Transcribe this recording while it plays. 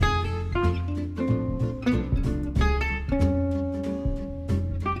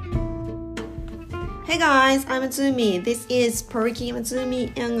Hey guys, I'm Azumi. This is Perky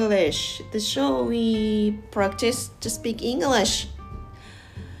Azumi English, the show we practice to speak English.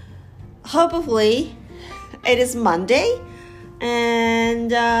 Hopefully, it is Monday,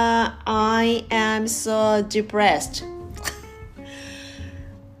 and I am so depressed.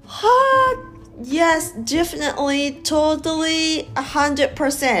 Yes, definitely, totally,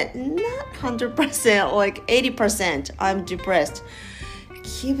 100%, not 100%, like 80%, I'm depressed.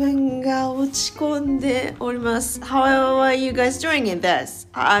気分が落ち込んでおります。How are you guys doing in this?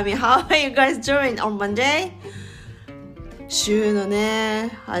 I mean, how are you guys doing on Monday? 週のね、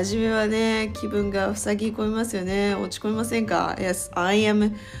初めはね、気分が塞ぎ込みますよね。落ち込みませんか？ Yes, I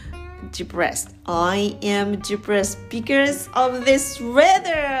am depressed. I am depressed because of this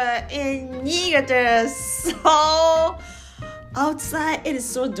weather in Niigata. So, outside it is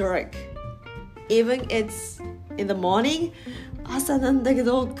so dark. Even it's in the morning.朝なんだけ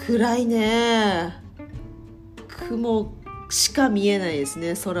ど暗いね。雲しか見えないです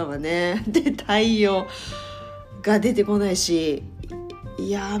ね、空はね。で、太陽が出てこないし、い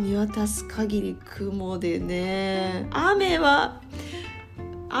や見渡す限り雲でね。雨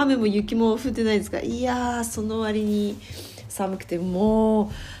も雪も降ってないですか？いやその割に寒くて、もう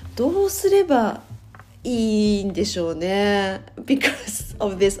どうすればいいんでしょうね。Because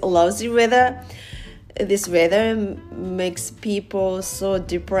of this lousy weather.This weather makes people so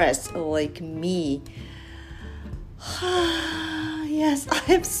depressed, like me. Yes,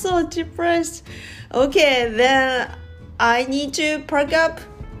 I'm so depressed. Okay, then I need to perk up.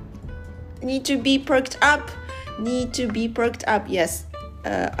 Need to be perked up. Yes,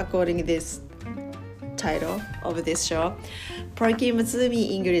 according to this title of this show. パーキー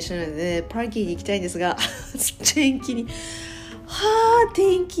Matsumi English なので、パーキーに行きたいんですが、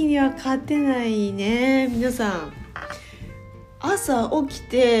天気には勝てないね。皆さん朝起き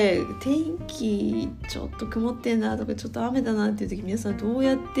て天気ちょっと曇ってんなとかちょっと雨だなっていう時、皆さんどう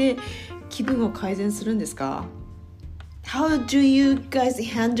やって気分を改善するんですか？ How do you guys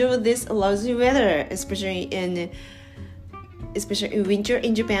handle this lousy weather, especially in winter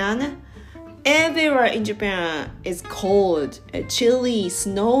in Japan? Everywhere in Japan is cold, chilly,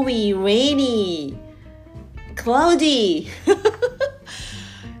 snowy, rainy, cloudy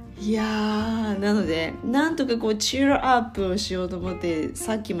いやなのでなんとかこうチュールアップをしようと思って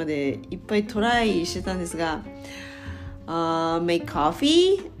さっきまでいっぱいトライしてたんですが、make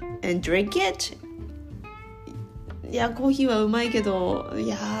coffee and drink it。 いやコーヒーはうまいけど、い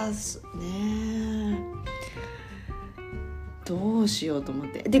やねどうしようと思っ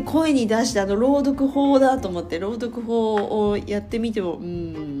て、で声に出して朗読法だと思って朗読法をやってみても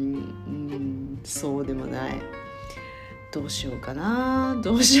そうでもない。どうしようかな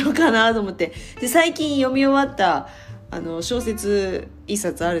と思って、で最近読み終わった小説一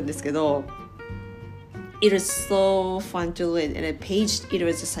冊あるんですけど、 It was so fun to read and it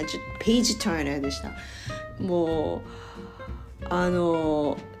was such a page turner でした。もう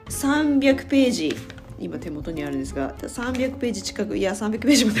300ページ今手元にあるんですが、300ページ近く、いや300ペ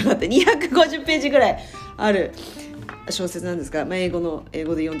ージもなかった250ページぐらいある小説なんですが、英語で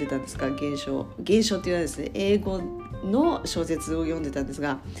読んでたんですが、原書っていうのはですね、英語の小説を読んでたんです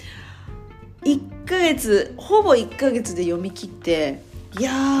が、ほぼ1ヶ月で読み切って、い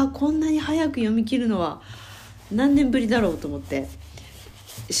やこんなに早く読み切るのは何年ぶりだろうと思って、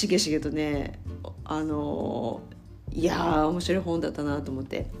しげしげとねいや面白い本だったなと思っ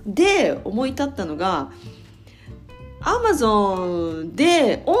て、で思い立ったのが Amazon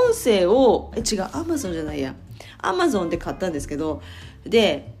で音声をAmazon じゃないや Amazon で買ったんですけど、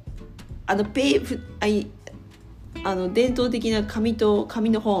で伝統的な紙の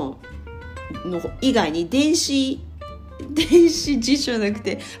本の以外に電子辞書じゃなく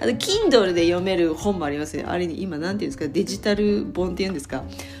てKindle で読める本もありますね。あれに今なんていうんですか、デジタル本っていうんですか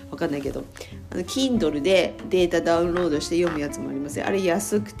わかんないけど、Kindle でデータダウンロードして読むやつもありますね。あれ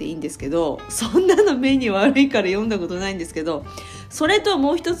安くていいんですけど、そんなの目に悪いから読んだことないんですけど、それと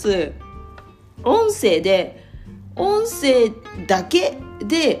もう一つ音声だけ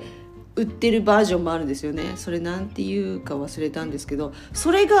で売ってるバージョンもあるんですよね。それなんていうか忘れたんですけど、そ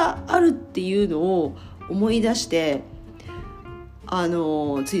れがあるっていうのを思い出して、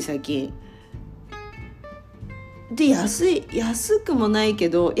つい最近で安くもないけ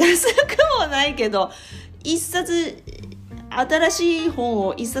ど一冊新しい本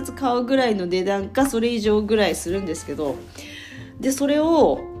を一冊買うぐらいの値段かそれ以上ぐらいするんですけど、でそれ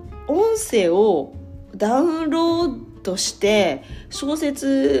を音声をダウンロードして小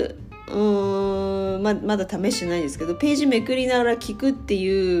説まだ試してないですけど、ページめくりながら聞くって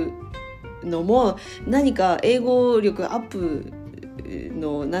いうのも何か英語力アップ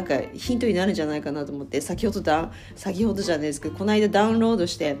のなんかヒントになるんじゃないかなと思って、先ほどじゃないですけど、この間ダウンロード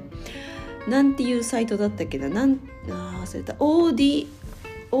して、なんていうサイトだったっけな、忘れた。オーディ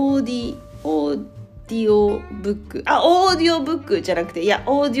オブック、オーディオブックじゃなくて、オ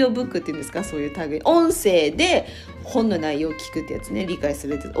ーディオブックっていうんですか、そういう類、音声で本の内容を聞くってやつね、理解す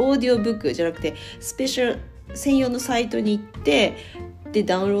るって。オーディオブックじゃなくて、スペシャル専用のサイトに行ってで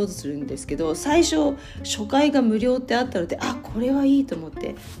ダウンロードするんですけど、最初初回が無料ってあったので、これはいいと思っ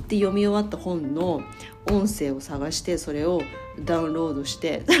て、で読み終わった本の音声を探して、それをダウンロードし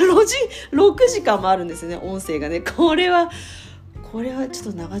て6時間もあるんですよね、音声がね。これはちょ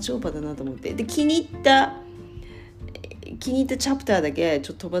っと長丁場だなと思って、で気に入ったチャプターだけ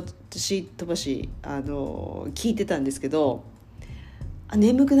ちょっと飛ばし聞いてたんですけど、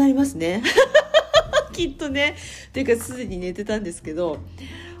眠くなりますねきっとね。ていうかすでに寝てたんですけど、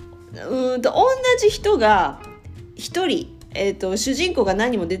同じ人が一人、主人公が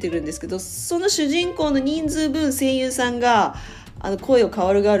何人も出てくるんですけど、その主人公の人数分声優さんが声を変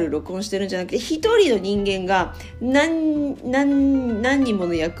わる変わる録音してるんじゃなくて、一人の人間が何人も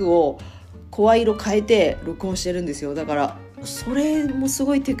の役を声色変えて録音してるんですよ。だからそれもす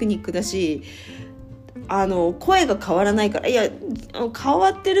ごいテクニックだし、声が変わらないから、変わ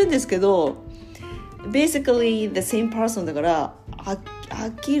ってるんですけどbasically the same person だから飽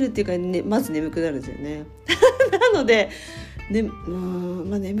きるっていうか、ね、まず眠くなるんですよねなので、眠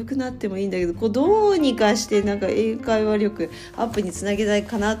くなってもいいんだけど、どうにかしてなんか英会話力アップにつなげたい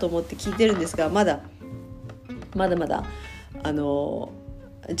かなと思って聞いてるんですが、まだ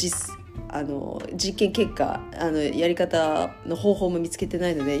実験結果やり方の方法も見つけてな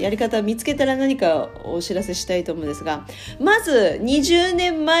いので、やり方見つけたら何かお知らせしたいと思うんですが、まず20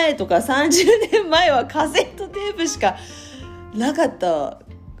年前とか30年前はカセットテープしかなかった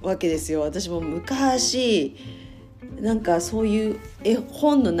わけですよ。私も昔なんかそういう絵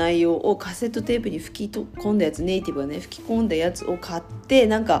本の内容をカセットテープに吹き込んだやつ、ネイティブがね吹き込んだやつを買って、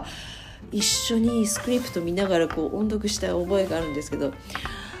なんか一緒にスクリプト見ながら音読した覚えがあるんですけど、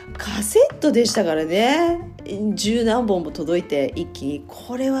カセットでしたからね、十何本も届いて一気に、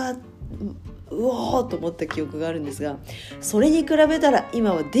これはうおーと思った記憶があるんですが、それに比べたら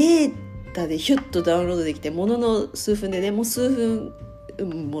今はデータでヒュッとダウンロードできて、ものの数分でね、もの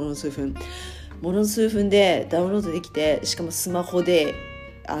の数分でダウンロードできて、しかもスマホで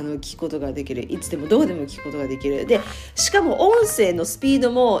聞くことができる、いつでもどこでも聞くことができる。でしかも音声のスピー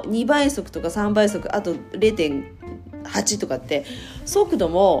ドも2倍速とか3倍速、あと 0.8 とかって速度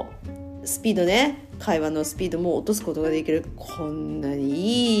もスピードね、会話のスピードも落とすことができる。こんな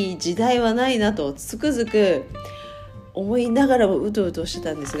にいい時代はないなとつくづく思いながらもうとうとして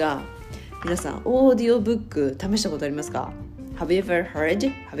たんですが、皆さんオーディオブック試したことありますか？ Have you ever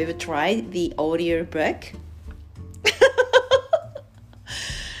tried the audio book?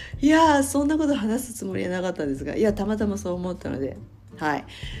 いやそんなこと話すつもりはなかったんですが、たまたまそう思ったので、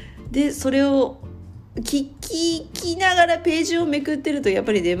でそれを聞きながらページをめくってるとやっ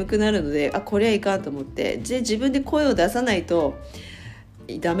ぱり眠くなるので、これはいかんと思って、自分で声を出さないと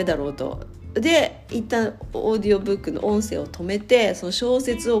ダメだろうと。で一旦オーディオブックの音声を止めて、その小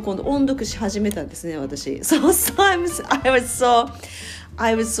説を今度音読し始めたんですね、私。I was so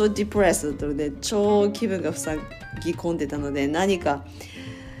depressed だったので、超気分が塞ぎ込んでたので、な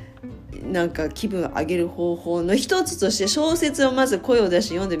んか気分を上げる方法の一つとして小説をまず声を出し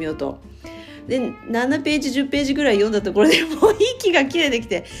て読んでみようと。で7ページ10ページぐらい読んだところでもう息が切れてき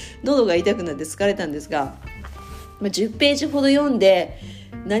て喉が痛くなって疲れたんですが、10ページほど読んで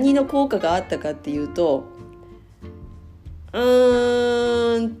何の効果があったかっていうと、読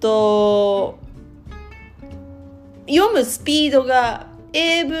むスピードが、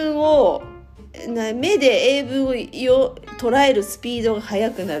英文を目で英文を捉えるスピードが速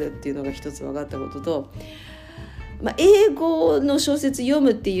くなるっていうのが一つ分かったことと、英語の小説読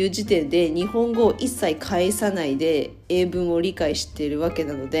むっていう時点で日本語を一切返さないで英文を理解しているわけ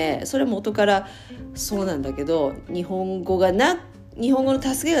なので、それは元からそうなんだけど、日本語の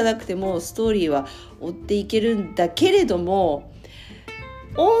助けがなくてもストーリーは追っていけるんだけれども、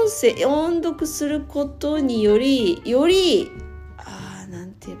音読することによりな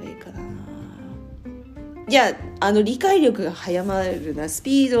んて言えばいいかな、理解力が早まるな、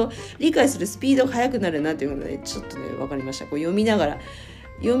理解するスピードが速くなるなっていうのがね、ちょっとね分かりました。読みながら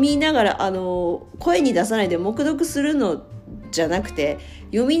声に出さないで黙読するのじゃなくて、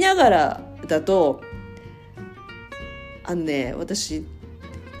読みながらだと私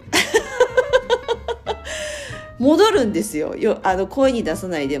戻るんですよ。声に出さ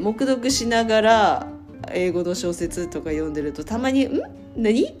ないで黙読しながら英語の小説とか読んでると、たまに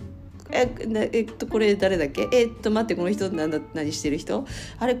何これ誰だっけ、待って、この人何してる人、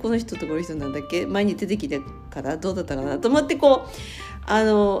あれこの人とこの人なんだっけ、前に出てきたからどうだったかなと思って、こう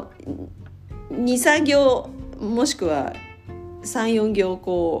2,3 行もしくは 3,4 行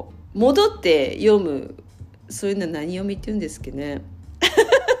こう戻って読む、そういうのは何読みって言うんですっけね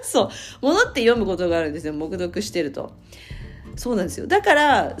そう、戻って読むことがあるんですよ、黙読してると。そうなんですよ。だか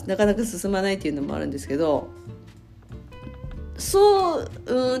らなかなか進まないっていうのもあるんですけど、音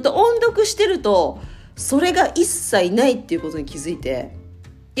読してるとそれが一切ないっていうことに気づいて、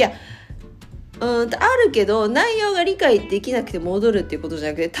いやあるけど内容が理解できなくて戻るっていうことじゃ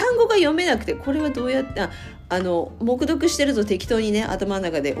なくて、単語が読めなくてこれはどうやって黙読してると適当にね頭の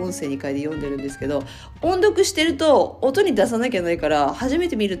中で音声に変えて読んでるんですけど、音読してると音に出さなきゃないから初め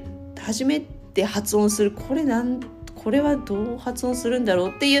て発音する、これはどう発音するんだろう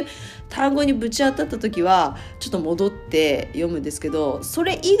っていう単語にぶち当たった時はちょっと戻って読むんですけど、そ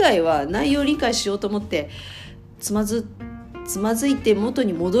れ以外は内容を理解しようと思ってつまずいて元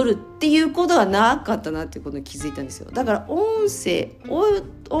に戻るっていうことはなかったなっていうことに気づいたんですよ。だから音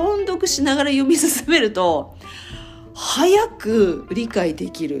読しながら読み進めると早く理解で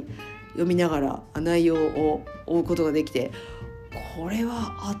きる、読みながら内容を追うことができて、これ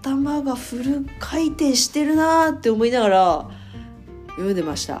は頭がフル回転してるなって思いながら読んで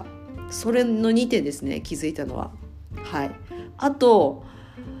ました。それの2点ですね、気づいたのは。はい。あと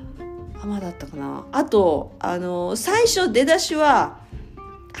まだあったかな。あと最初出だしは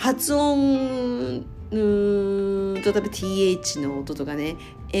発音例えば th の音とかね、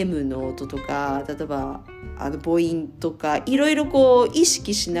 m の音とか、例えば母音とかいろいろこう意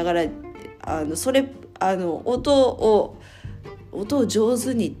識しながら音を上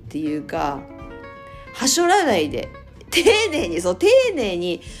手にっていうか、はしょらないで丁寧に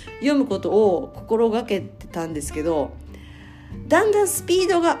読むことを心がけてたんですけど、だんだんスピー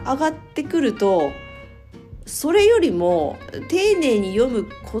ドが上がってくると、それよりも丁寧に読む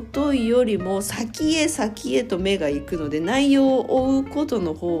ことよりも先へと目が行くので、内容を追うこと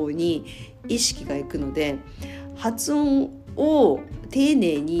の方に意識が行くので、発音を丁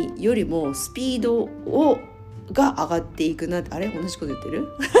寧によりもスピードが上がっていくなって。あれ同じこと言ってる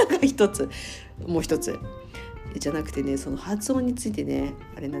もう一つじゃなくてね、その発音についてね、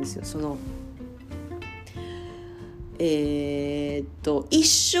あれなんですよ。一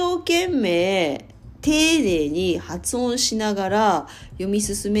生懸命丁寧に発音しながら読み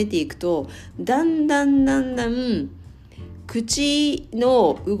進めていくと、だんだん口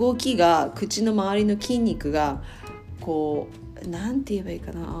の動きが、口の周りの筋肉がこう、なんて言えばいい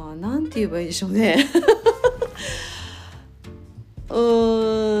かな、なんて言えばいいでしょうね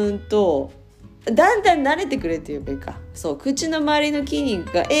だんだん慣れてくれって言えばいいか。そう、口の周りの筋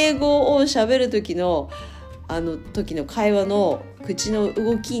肉が英語を喋る時の会話の口の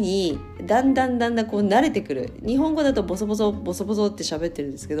動きにだんだんこう慣れてくる。日本語だとボソボソって喋ってる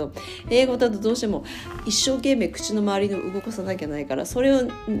んですけど、英語だとどうしても一生懸命口の周りの動かさなきゃないから、それを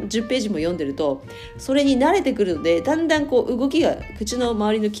10ページも読んでるとそれに慣れてくるので、だんだんこう動きが、口の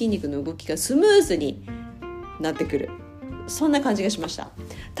周りの筋肉の動きがスムーズになってくる。そんな感じがしました。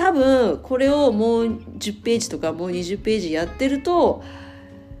多分これをもう10ページとかもう20ページやってると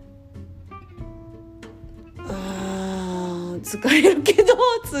疲れるけど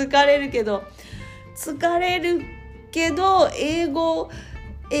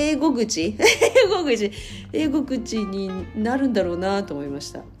英語口になるんだろうなと思いま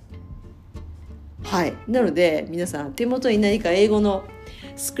した。はい。なので皆さん手元に何か英語の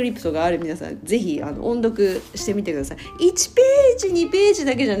スクリプトがある皆さん、ぜひ音読してみてください。1ページ2ページ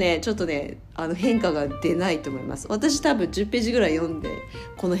だけじゃね、ちょっとね変化が出ないと思います。私多分10ページぐらい読んで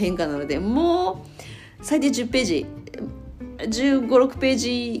この変化なので、もう最低10ページ15、6ペー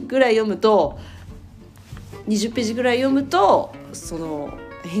ジぐらい読むと、20ページぐらい読むとその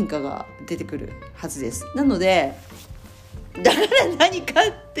変化が出てくるはずです。なのでだから何かっ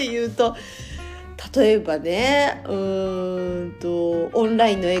ていうと、例えばね、オンラ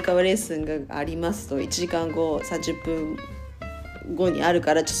インの英会話レッスンがありますと、1時間後30分後にある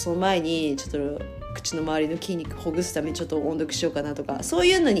から、ちょっとその前にちょっと口の周りの筋肉ほぐすためにちょっと音読しようかなとか、そう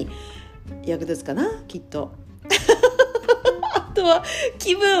いうのに役立つかな、きっとあとは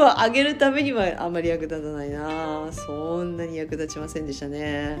気分を上げるためにはあんまり役立たないな。そんなに役立ちませんでした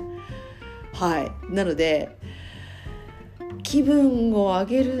ね。はい。なので気分を上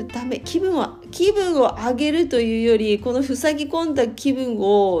げるため、気分を上げるというより、この塞ぎ込んだ気分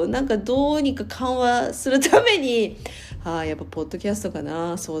をなんかどうにか緩和するために、やっぱポッドキャストか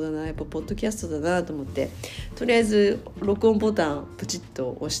な、そうだな、やっぱポッドキャストだなと思って、とりあえず録音ボタンプチッ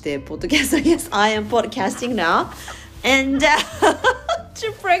と押して、ポッドキャスト Yes, I am podcasting now and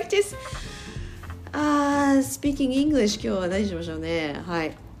to practice speaking English 今日は何しましょうね。は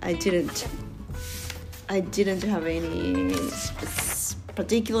い。I didn't have any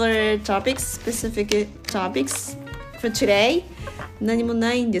particular topics, specific topics for today. 何も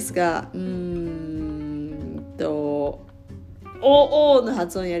ないんですが、OO の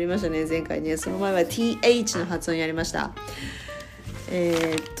発音やりましたね、前回ね。その前は TH の発音やりました。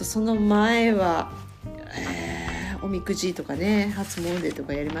その前は、おみくじとかね、初詣と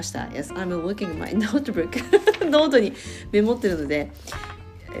かやりました。Yes, I'm looking at my notebook. ノートにメモってるので、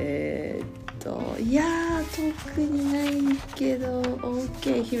いやー特にないけど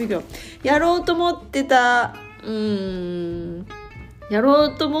OK, here we go. やろうと思って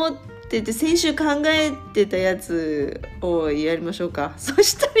て先週考えてたやつをやりましょうか。そ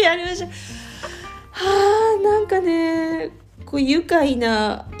したらやりましょう。なんかねこう愉快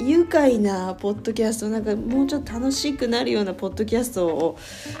なポッドキャスト、なんかもうちょっと楽しくなるようなポッドキャストを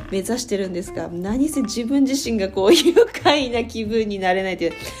目指してるんですが、何せ自分自身がこう愉快な気分になれないとい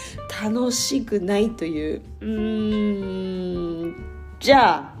う、楽しくないという、じ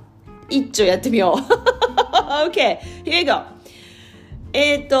ゃあ一丁やってみよう。OK, here we go.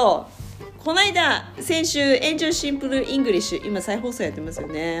 この間先週エンジョイシンプルイングリッシュ、今再放送やってますよ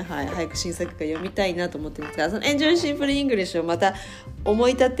ね。はい、早く新作が読みたいなと思ってるんですが、そのエンジョイシンプルイングリッシュをまた思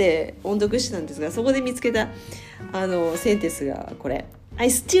い立って音読したんですが、そこで見つけたセンテンスがこれ。I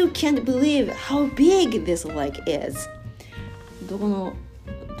still can't believe how big this lake is. どこの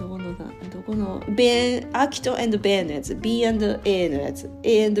アキト&ベンのやつ、 B&A のやつ、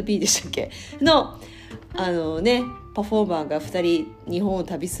 A&B でしたっけのパフォーマーが2人日本を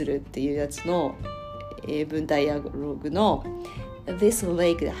旅するっていうやつの英文ダイアログの This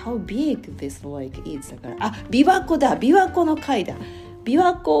lake, how big this lake is だから、琵琶湖だ、琵琶湖の回だ、琵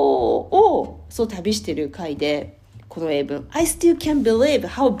琶湖をそう旅してる回でこの英文 I still can't believe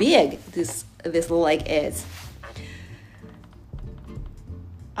how big this lake is。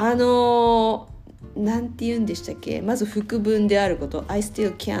なんて言うんでしたっけ。まず副文であること I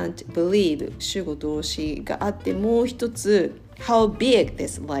still can't believe 主語動詞があって、もう一つ How big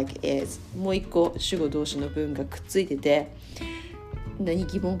this lake is もう一個主語動詞の文がくっついてて、何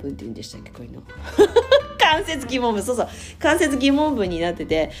疑問文って言うんでしたっけこういうの間接疑問文、そう間接疑問文になって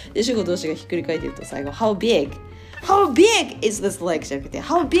て、で主語動詞がひっくり返ってると最後 How big is this lake じゃなくて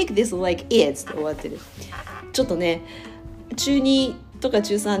How big this lake is って終わってる。ちょっとね中2とか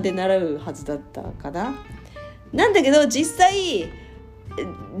中3で習うはずだったかな。なんだけど実際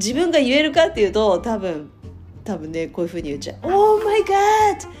自分が言えるかっていうと多分ねこういう風に言っちゃう。Oh my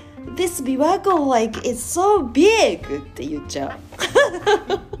god, this Biwako lake is so big って言っちゃ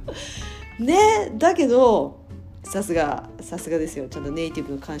うね。だけどさすがですよ。ちゃんとネイティ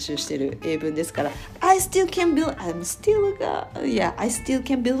ブの監修してる英文ですから。I still can't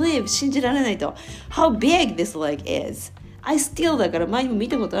believe 信じられないと How big this lake is。I still だから前にも見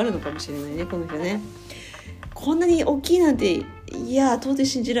たことあるのかもしれないねこの人ね。こんなに大きいなんていや到底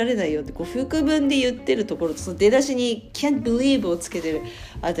信じられないよってこう副文で言ってるところと、その出だしに can't believe をつけてる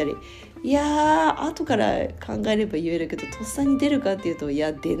あたり、いや後から考えれば言えるけどとっさに出るかっていうとい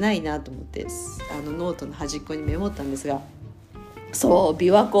や出ないなと思ってノートの端っこにメモったんですが、そう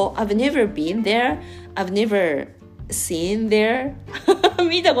琵琶湖 I've never been there, I've never seen there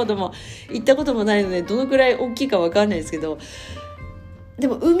見たことも行ったこともないのでどのくらい大きいか分かんないですけど、で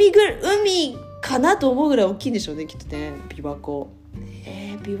も海かなと思うぐらい大きいんでしょうねきっとね琵琶湖。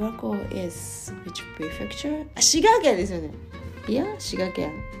琵琶湖 is which prefecture? 滋賀県ですよね。いや滋賀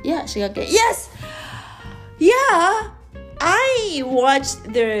県 Yes! Yeah! I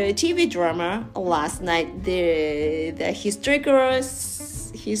watched the TV drama last night, the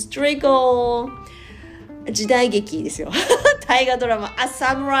historical 時代劇ですよ大河ドラマ A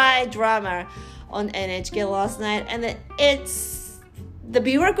Samurai Drama on NHK last night, and the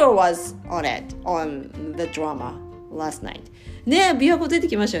Biwako was on the drama last night ね。琵琶湖出て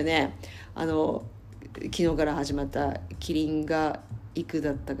きましたよね。昨日から始まったキリンが行くだ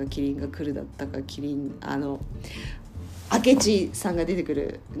ったかキリンが来るだったかキリン明智さんが出てく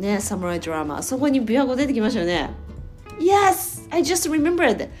るねサムライドラマ、そこに琵琶湖出てきましたよね。 Yes! I just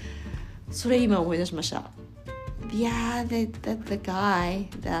remembered それ今思い出しました。 Yeah, the guy,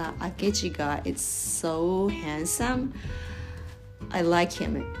 the Akechi guy, it's so handsome. I like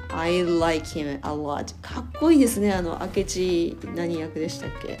him a lot. かっこいいですね。明智何役でしたっ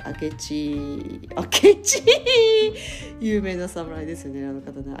け。明智有名な侍ですよねあの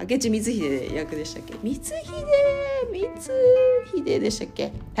方ね。明智光秀役でしたっけ。光秀でしたっ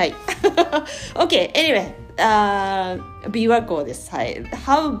け。はい。OK, anyway, 琵琶湖です。はい。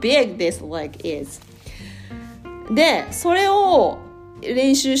How big this lake is. でそれを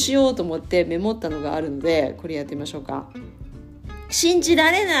練習しようと思ってメモったのがあるので、これやってみましょうか。信じ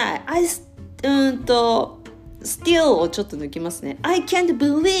られない。still をちょっと抜きますね。I can't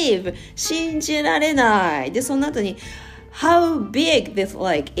believe 信じられない。で、その後に How big this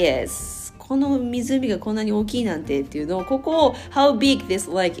lake is この湖がこんなに大きいなんてっていうのを、ここを How big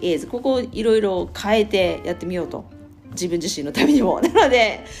this lake is ここをいろいろ変えてやってみようと。自分自身のためにも。なの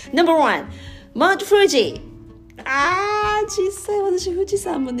で No.1 Mount Fuji。実際私富士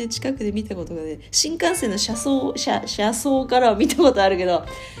山もね近くで見たことがね、新幹線の車窓からは見たことあるけど、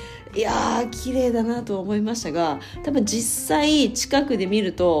いやー綺麗だなと思いましたが、多分実際近くで見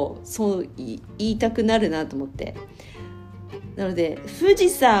るとそう言いたくなるなと思って、なので富士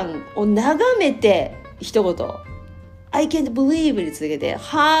山を眺めて一言 I can't believe に続けて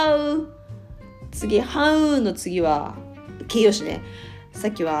How の次は形容詞ね。さ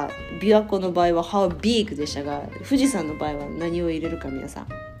っきは琵琶湖の場合は How big でしたが、富士山の場合は何を入れるか皆さん。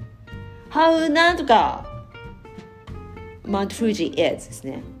How なんとか Mount Fuji is です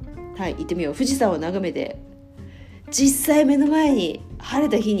ね。はい、行ってみよう。富士山を眺めて、実際目の前に晴れ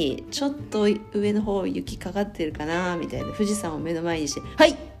た日にちょっと上の方雪かかってるかなみたいな富士山を目の前にして、は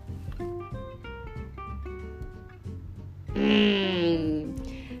い。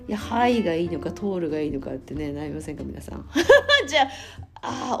いや、はいがいいのか通るがいいのかってね、なりませんか皆さん。じゃ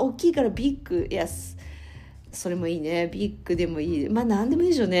あ、大きいからビッグ、いや、それもいいね。ビッグでもいい。まあ何でもいい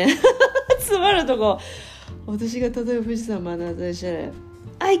でしょうね。詰まるとこ。私が例えば富士山目の当たりしたら、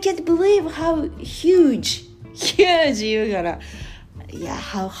I can't believe how huge 言うから、いや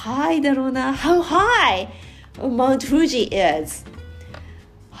how high だろうな。 how high Mount Fuji is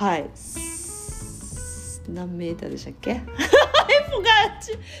はい、何メーターでしたっけ？I forgot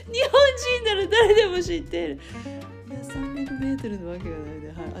日本人なら誰でも知ってる。いや300メートルのわけがないので、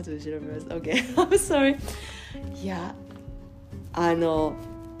はい、後で調べます。 OK I'm sorry。 いや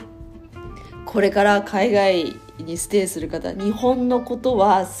これから海外にステイする方、日本のこと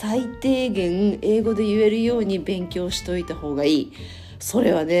は最低限英語で言えるように勉強しといた方がいい。そ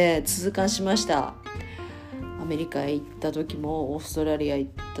れはね痛感しました。アメリカへ行った時も、オーストラリア行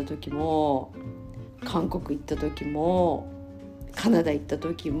った時も、韓国行った時も、カナダ行った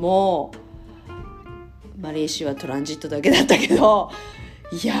時も、マレーシアはトランジットだけだったけど、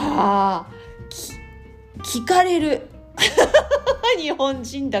いや聞かれる日本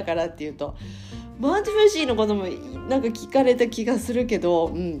人だからっていうと、マウント富士のこともなんか聞かれた気がするけ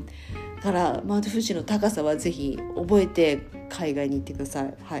ど、だからマウント富士の高さはぜひ覚えて海外に行ってくださ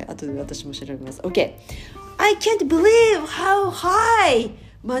い。はい、後で私も調べます。 OK I can't believe how high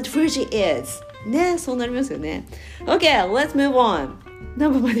Mount Fuji is ね、そうなりますよね。 OK let's move on。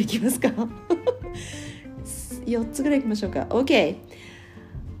 何番までいきますか？4つぐらいいきましょうか。 OK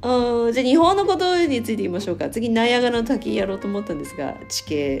じゃあ日本のことについて言いましょうか。次ナイアガラの滝やろうと思ったんですが、地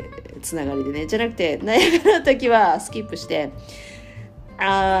形つながりでね、じゃなくてナイアガラの滝はスキップして、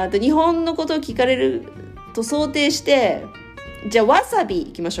日本のことを聞かれると想定して、じゃあわさび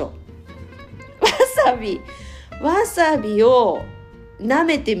いきましょう。わさびを舐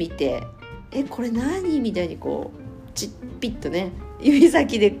めてみて、これ何みたいにこうチッピッとね指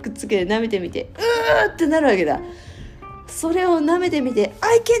先でくっつけて舐めてみて、ってなるわけだ。それを舐めてみて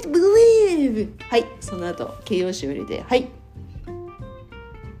I can't believe。 はい、その後形容詞を入れて、はい。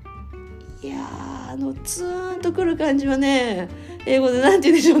いやツーンとくる感じはね、英語でなん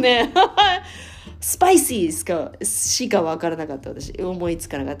て言うんでしょうねスパイシーしか分からなかった。私思いつ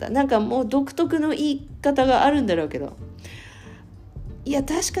かなかった。なんかもう独特の言い方があるんだろうけど、いや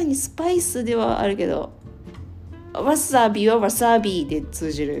確かにスパイスではあるけど、わさびはわさびで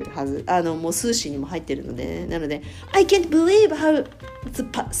通じるはず。もう数詞にも入ってるので、ね、なので I can't believe how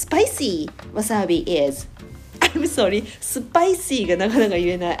spicy わさび is。 I'm sorry スパイシーがなかなか言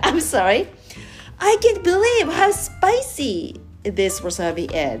えない。 I'm sorry I can't believe how spicy this wasabi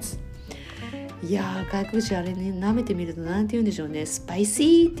is。 いや外国人あれね舐めてみるとなんて言うんでしょうね。スパイ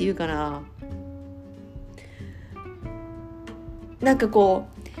シーって言うかな。なんかこ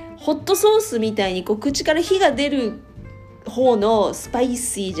うホットソースみたいにこう口から火が出る方のスパイ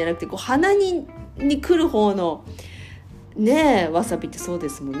シーじゃなくて、こう鼻に来る方のね、わさびってそうで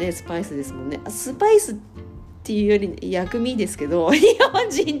すもんね。スパイスですもんね。スパイスっていうより薬味ですけど、日本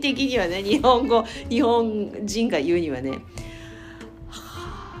人的にはね、日本人が言うにはね、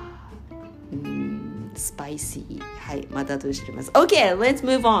スパイシー。はい、また後で知ります。 OK let's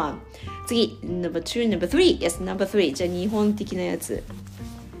move on。 次 No.2 No.3 Yes No.3 じゃあ日本的なやつ。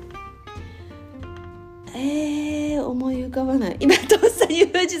思い浮かばない。今とっさに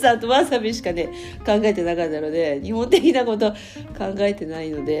富士山とわさびしかね考えてなかったので、日本的なこと考えてない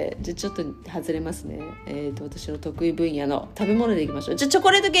ので、じゃあちょっと外れますね。私の得意分野の食べ物でいきましょう。じゃあチョ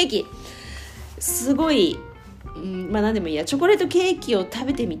コレートケーキ、すごい、まあ何でもいいや。チョコレートケーキを食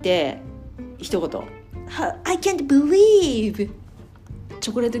べてみて一言、I can't believe チ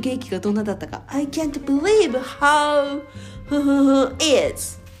ョコレートケーキがどんなだったか。 I can't believe how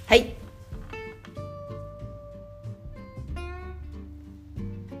is はい。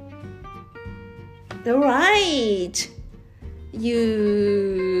Right.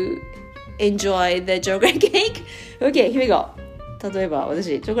 You enjoy the chocolate cake? Okay, here we go. 例えば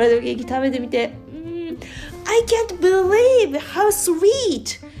私、チョコレートケーキ食べてみて、I can't believe how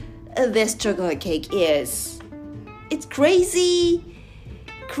sweet this chocolate cake is. It's crazy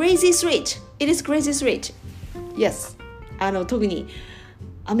sweet. It is crazy sweet. Yes. 特に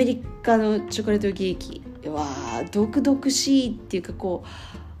アメリカのチョコレートケーキは毒々しいっていうか、こう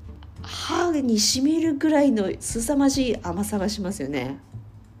歯に染みるぐらいの凄まじい甘さがしますよね。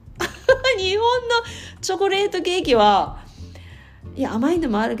日本のチョコレートケーキはいや甘いの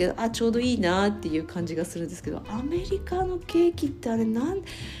もあるけど、ちょうどいいなっていう感じがするんですけど、アメリカのケーキってい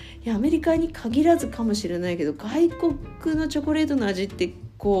やアメリカに限らずかもしれないけど、外国のチョコレートの味って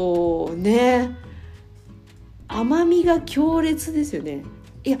こうね、甘みが強烈ですよね。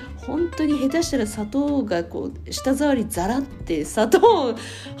いや本当に下手したら砂糖がこう舌触りザラって砂糖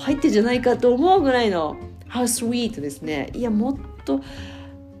入ってんじゃないかと思うぐらいの How sweet ですね。いやもっと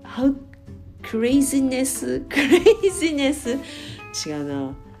How craziness 違う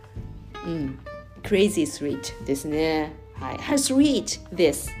な、crazy sweet ですね。はい、How sweet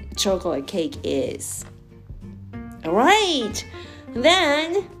this chocolate cake is. Alright,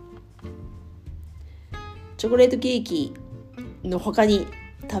 then チョコレートケーキの他に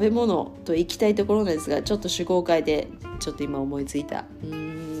食べ物と行きたいところなんですが、ちょっと趣向を変えてちょっと今思いついた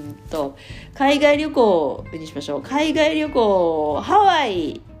海外旅行にしましょう。海外旅行、ハワ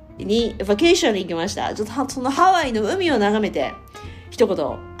イにバケーションに行きました。ちょっとそのハワイの海を眺めて一言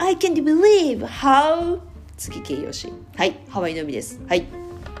I can't believe how 次形容詞、はい、ハワイの海です。はい、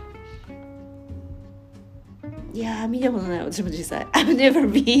いや見たことない、私も実際 I've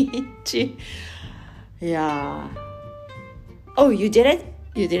never been to いやOh, you did it?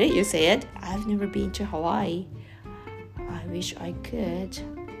 You did it? You say it? I've never been to Hawaii. I wish I could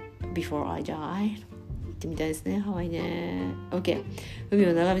before I die. 行ってみたいですね、ハワイね。OK。海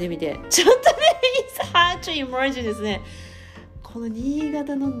を眺めてみて。ちょっとね、it's hard to imagine ですね。この新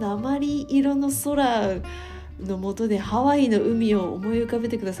潟の鉛色の空の下でハワイの海を思い浮かべ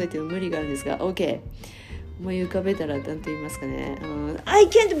てくださいっていうの無理があるんですが、OK。思い浮かべたら何と言いますかね、I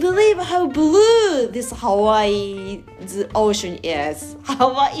can't believe how blue this Hawaii's ocean is.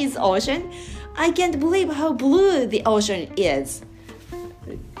 Hawaii's ocean? I can't believe how blue the ocean is.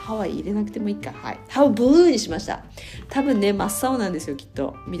 ハワイ入れなくてもいいか。はい。How blue にしました。多分ね、真っ青なんですよ、きっ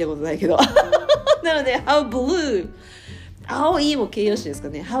と。見たことないけど。なので、How blue。青いも形容詞ですか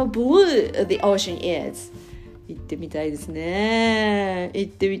ね。How blue the ocean is.行ってみたいですね。行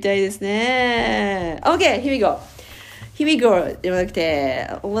ってみたいですね。OK, here we go. Here we go. ではなくて、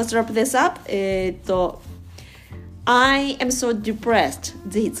Let's wrap this up. I am so depressed.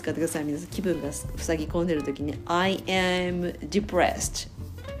 ぜひ使ってください。皆さん気分が塞ぎ込んでるときに I am depressed.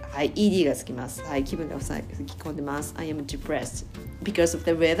 はい、ED がつきます。はい、気分が塞ぎ込んでます。I am depressed. Because of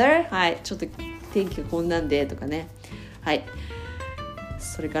the weather. はい、ちょっと天気がこんなんでとかね。はい。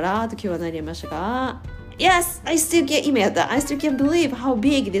それから、あと今日は何やりましたか？Yes, I still can't 今やった I still can't believe how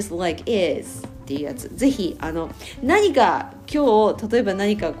big this lake is っていうやつ。ぜひ何か今日例えば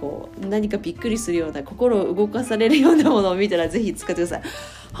何かびっくりするような心を動かされるようなものを見たらぜひ使ってください。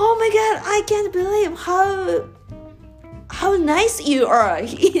Oh my god, I can't believe how nice you are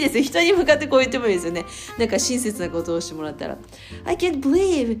いいですよ。人に向かってこう言ってもいいですよね。なんか親切なことをしてもらったら I can't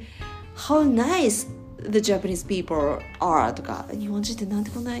believe how nice The Japanese people are とか、日本人ってなんて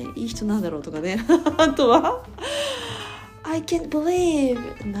こんないい人なんだろうとかね。あとは I can't believe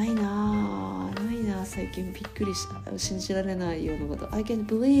ないな最近びっくりした信じられないようなこと I can't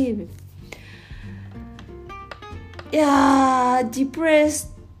believe いやdepressed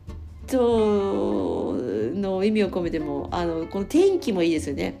の意味を込めてもこの天気もいいです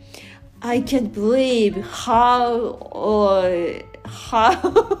よね。I can't believe how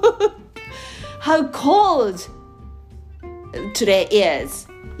cold today is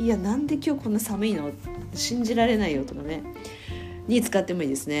いやなんで今日こんな寒いの信じられないよとかねに使ってもいい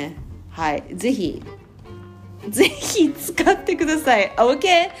ですね。はい、ぜひ使ってください。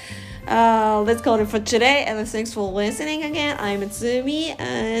 OK、let's call it for today and thanks for listening again. I'm Tsumi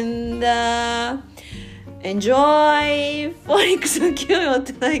and enjoy フォニックスの興味持っ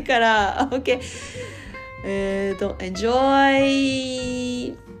てないから OK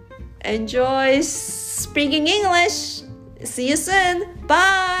enjoy speaking English see you soon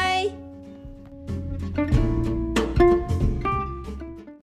bye